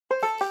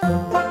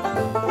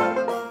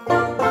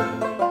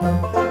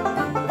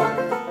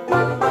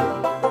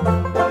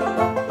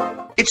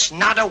It's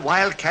not a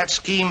wildcat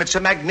scheme. It's a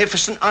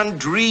magnificent,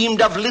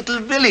 undreamed of little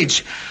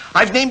village.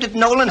 I've named it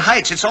Nolan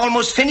Heights. It's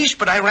almost finished,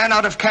 but I ran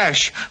out of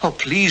cash. Oh,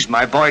 please,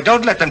 my boy,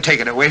 don't let them take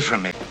it away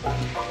from me.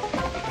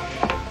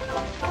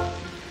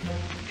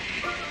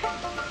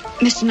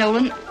 Mr.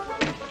 Nolan.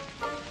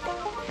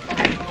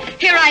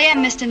 Here I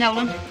am, Mr.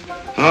 Nolan.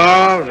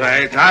 All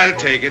right, I'll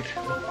take it.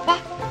 What?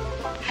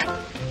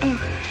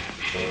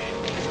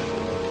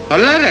 A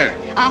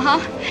letter.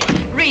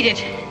 Uh-huh. Read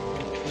it.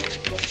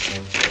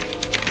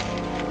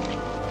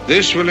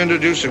 This will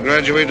introduce a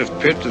graduate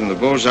of Pitt and the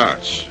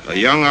Beaux-Arts, a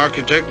young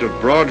architect of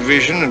broad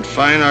vision and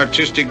fine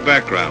artistic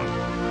background.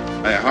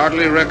 I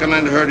heartily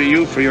recommend her to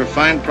you for your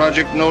fine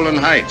project, Nolan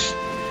Heights.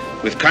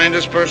 With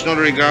kindest personal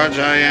regards,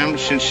 I am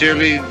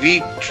sincerely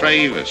V.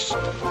 Travis.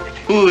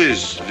 Who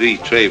is V.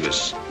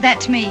 Travis?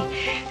 That's me.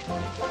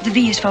 The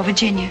V is for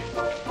Virginia.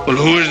 Well,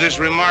 who is this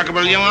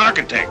remarkable young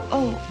architect?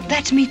 Oh,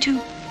 that's me too.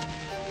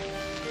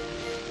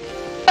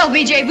 Well,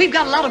 BJ, we've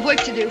got a lot of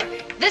work to do.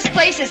 This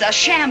place is a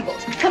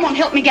shambles. Come on,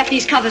 help me get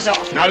these covers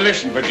off. Now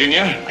listen,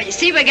 Virginia. Well, you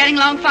see, we're getting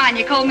along fine.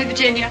 You call me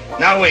Virginia.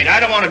 Now wait, I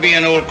don't want to be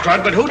an old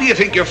crud, but who do you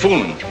think you're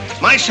fooling?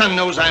 My son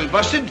knows I'm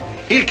busted.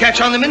 He'll catch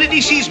on the minute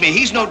he sees me.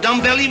 He's no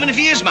dumbbell even if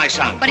he is my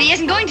son. But he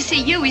isn't going to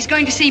see you. He's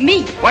going to see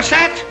me. What's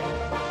that?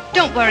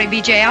 Don't worry,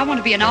 BJ. I want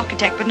to be an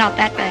architect, but not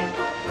that bad.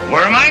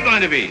 Where am I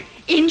going to be?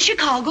 In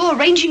Chicago,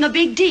 arranging a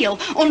big deal.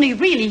 Only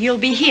really, you'll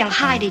be here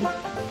hiding.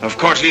 Of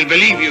course he'll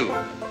believe you.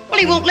 Well,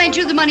 he won't lend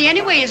you the money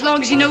anyway, as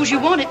long as he knows you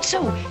want it.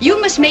 So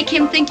you must make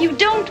him think you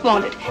don't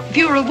want it. If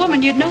you were a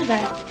woman, you'd know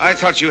that. I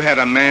thought you had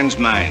a man's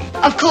mind.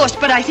 Of course,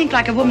 but I think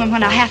like a woman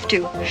when I have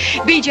to.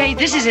 BJ,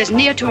 this is as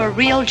near to a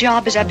real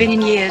job as I've been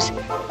in years.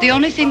 The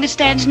only thing that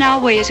stands in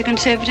our way is a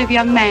conservative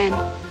young man.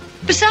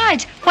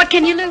 Besides, what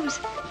can you lose?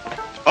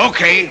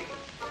 Okay,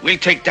 we'll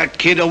take that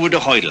kid over to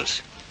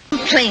Hoytle's.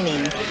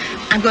 Complaining.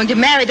 I'm going to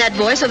marry that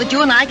boy so that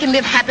you and I can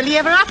live happily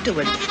ever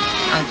afterwards.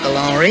 Uncle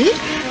Henri?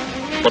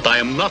 But I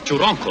am not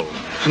your uncle,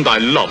 and I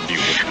love you.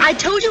 I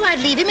told you I'd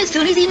leave him as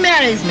soon as he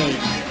marries me.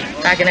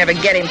 If I can ever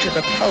get him to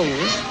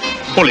propose.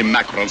 Holy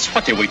mackerels,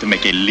 what a way to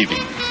make a living.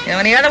 You know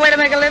any other way to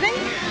make a living?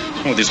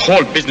 Oh, this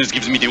whole business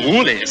gives me the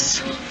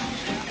woolies.